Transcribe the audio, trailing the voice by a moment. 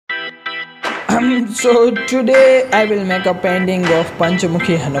So today I will make a painting of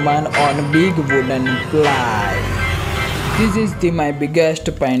Panchmukhi Hanuman on big wooden ply. This is my biggest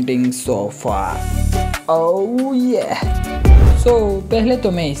painting so far. Oh yeah. So पहले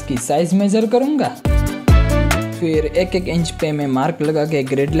तो मैं इसकी size major करूँगा, फिर 1-1 inch पे मैं mark लगा के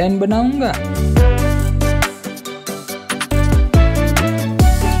ग्रिड लाइन बनाऊँगा।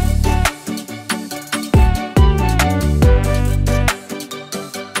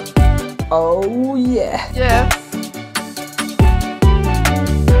 Oh yeah. Yeah.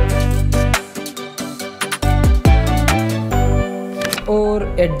 Or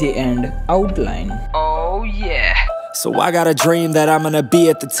at the end, outline. Oh yeah. So I got a dream that I'm gonna be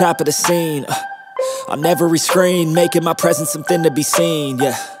at the top of the scene, on every screen, making my presence something to be seen.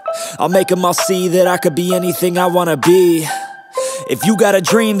 Yeah, I'll make them all see that I could be anything I wanna be. If you got a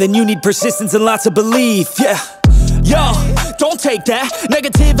dream, then you need persistence and lots of belief. Yeah. Yo, don't take that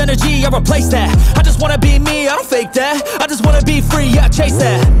negative energy, I replace that. I just wanna be me, I don't fake that. I just wanna be free, yeah, chase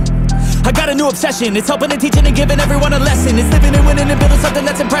that. I got a new obsession, it's helping and teaching and giving everyone a lesson. It's living and winning and building something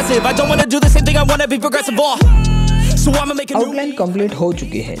that's impressive. I don't wanna do the same thing, I wanna be progressive. So I'ma make a new... outline complete हो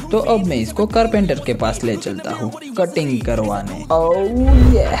चुकी है, तो अब मैं इसको carpenter के पास ले चलता हूँ कटिंग करवाने। Oh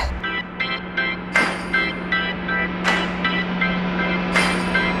yeah.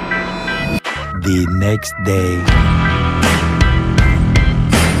 The next day.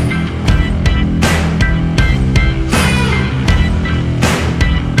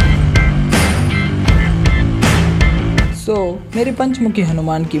 So, मेरी पंचमुखी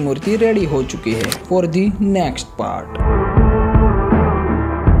हनुमान की मूर्ति रेडी हो चुकी है for the next part.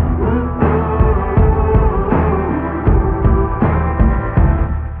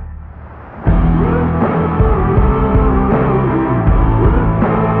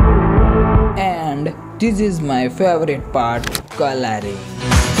 And this is my favorite part, coloring.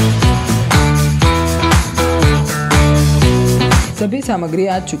 सभी सामग्री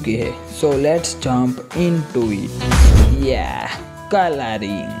आ चुकी है, so let's jump into it. Yeah,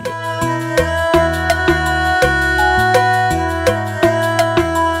 coloring.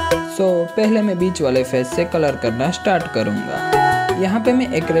 So पहले मैं बीच वाले फेस से कलर करना स्टार्ट करूंगा। यहाँ पे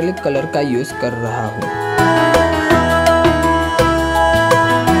मैं एक्रेलिक कलर का यूज कर रहा हूँ।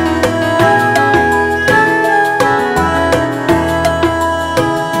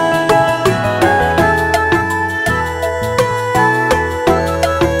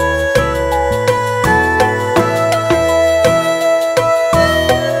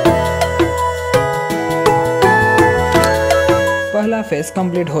 पहला फेस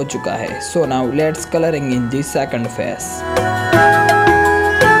कंप्लीट हो चुका है, so now let's colouring in the second face.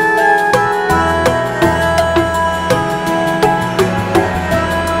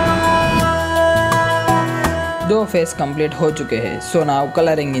 दो फेस कंप्लीट हो चुके हैं, सो नाउ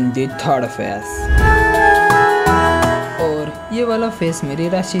कलरिंग इन दी थर्ड फेस। और ये वाला फेस मेरी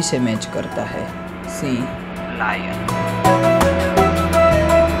राशि से मैच करता है, सी लायन।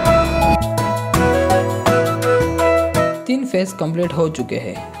 तीन फेस कंप्लीट हो चुके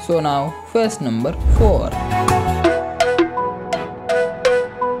हैं, सो नाउ फेस नंबर 4।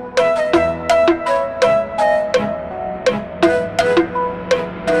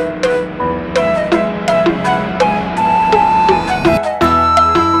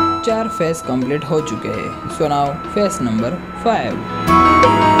 चार फेस कंप्लीट हो चुके हैं, सो नाउ फेस नंबर 5।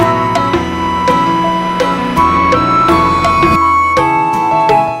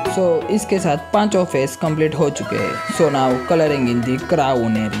 इसके साथ पांचों फेस कंप्लीट हो चुके हैं, सो नाउ कलरिंग इन दी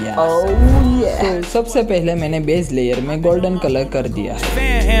क्राउन एरिया। तो सबसे पहले मैंने बेस लेयर में गोल्डन कलर कर दिया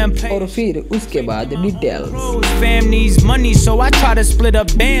है और फिर उसके बाद details.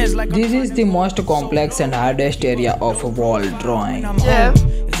 This is the most complex and hardest area of wall drawing,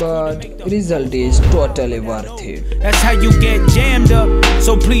 but result is totally worth it. That's how you get jammed up.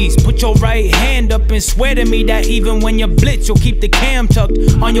 So please put your right hand up and swear to me that even when you blitz, you'll keep the cam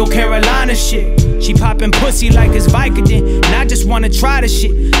tucked on your Carolina shit. She popping pussy like it's Vicodin, and I just wanna try the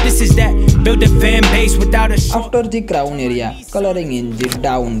shit. This is that build a fan base without a shot. After the crown area, coloring in the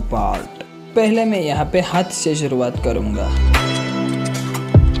down part. पहले मैं यहाँ पे हाथ से शुरुआत करूँगा।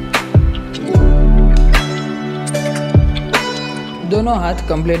 दोनों हाथ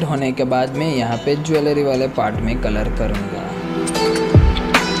कंप्लीट होने के बाद मैं यहाँ पे ज्वेलरी वाले पार्ट में कलर करूँगा।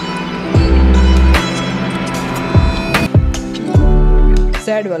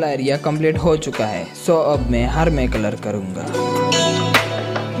 साइड वाला एरिया कंप्लीट हो चुका है, सो अब मैं हार में कलर करूँगा।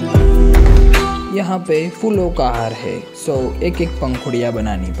 यहाँ पे फूलों का हार है, सो एक एक पंखुड़ियाँ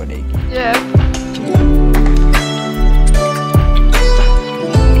बनानी पड़ेगी।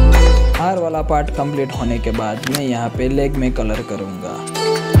 हार वाला पार्ट कंप्लीट होने के बाद मैं यहाँ पे लेग में कलर करूँगा।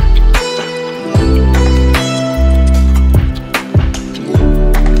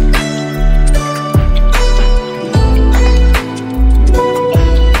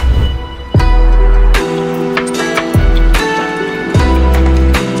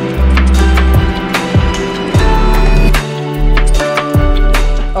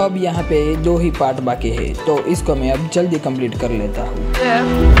 अब यहाँ पे 2 ही पार्ट बाकी है, तो इसको मैं अब जल्दी कंप्लीट कर लेता हूँ।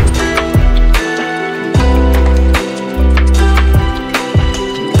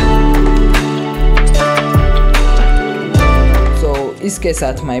 इसके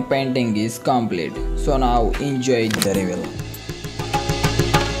साथ my painting is complete. So now enjoy the reveal.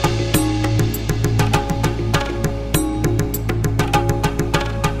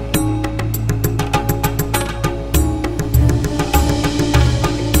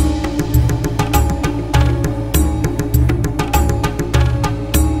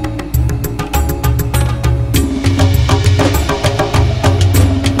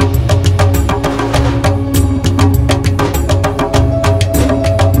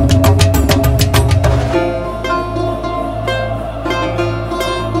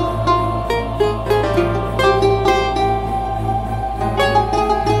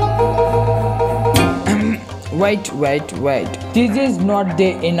 Wait. This is not the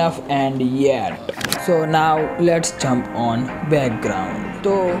enough and yet. So now let's jump on background.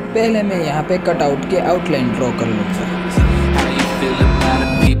 तो पहले मैं यहाँ पे कटआउट के आउटलाइन ड्रॉ कर लूँगा।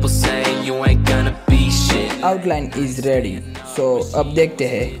 Outline is ready. सो अब देखते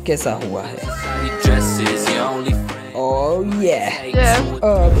हैं कैसा हुआ है। ओह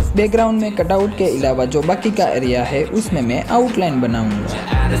अब बैकग्राउंड में कटआउट के अलावा जो बाकी का एरिया है उसमें मैं आउटलाइन बनाऊंगा।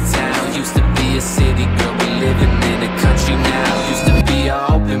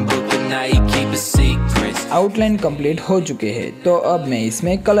 आउटलाइन कंप्लीट हो चुके हैं, तो अब मैं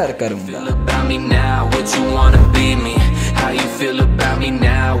इसमें कलर करूंगा।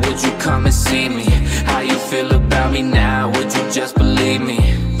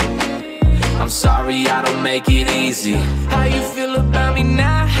 I'm sorry I don't make it easy. How you feel about me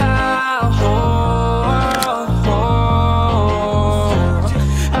now?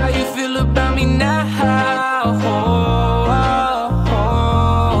 How you feel about me now?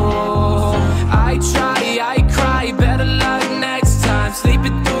 I try, I cry, better luck next time.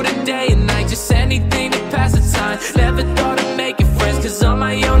 Sleeping through the day and night, just anything to pass the time. Never thought of making friends, cause on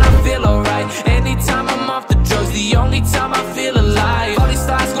my own I feel alright. Anytime I'm off the drugs, the only time I feel alive. All these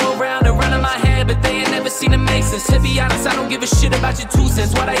thoughts go around and run in my head, but they ain't never seen it make sense. To be honest, I don't give a shit about your 2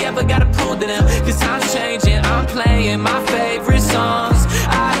 cents. What I ever gotta prove to them, cause time's changing, I'm playing my favorite songs.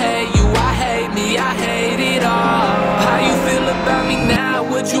 I hate you, I hate me, I hate it all. How you feel about me now,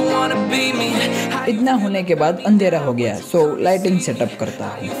 would you wanna be me? इतना होने के बाद अंधेरा हो गया, सो lighting setup करता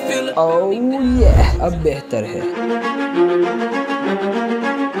हूँ। ओह अब बेहतर है।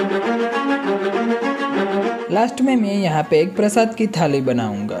 लास्ट में मैं यहाँ पे एक प्रसाद की थाली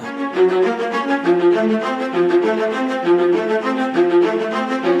बनाऊंगा।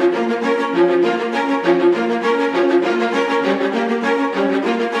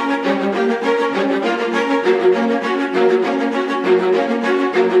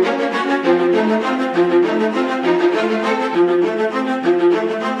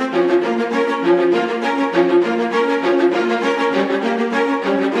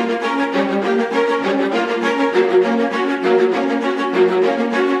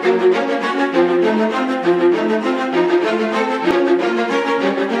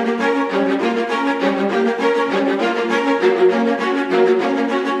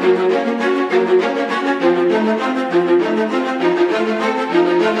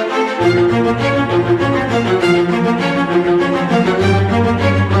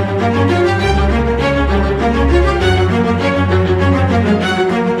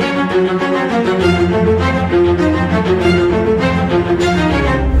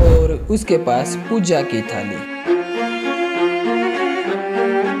 उसके पास पूजा की थाली।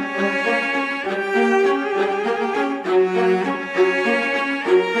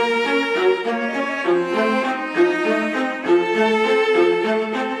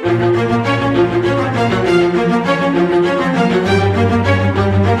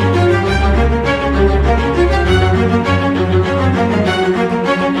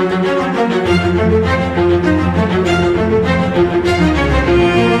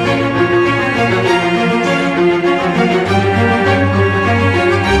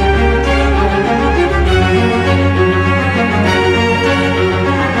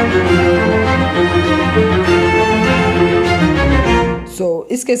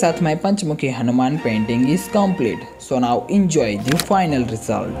 इसके साथ my Panchmukhi Hanuman painting is complete. So now enjoy the final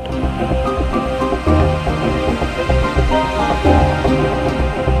result.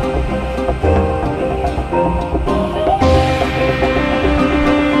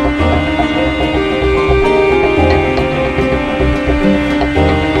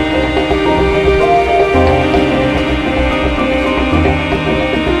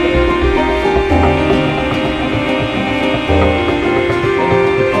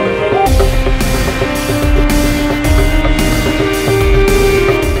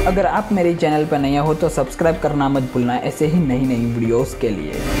 अगर आप मेरे चैनल पर नए हो तो सब्सक्राइब करना मत भूलना ऐसे ही नई वीडियोस के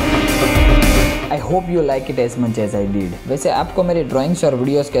लिए। I hope you like it as much as I did. वैसे आपको मेरे ड्राइंग्स और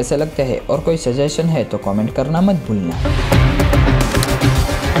वीडियोस कैसे लगते हैं और कोई सजेशन है तो कमेंट करना मत भूलना।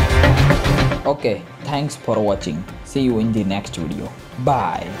 Okay, thanks for watching. C you in the next video.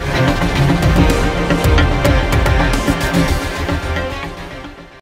 Bye.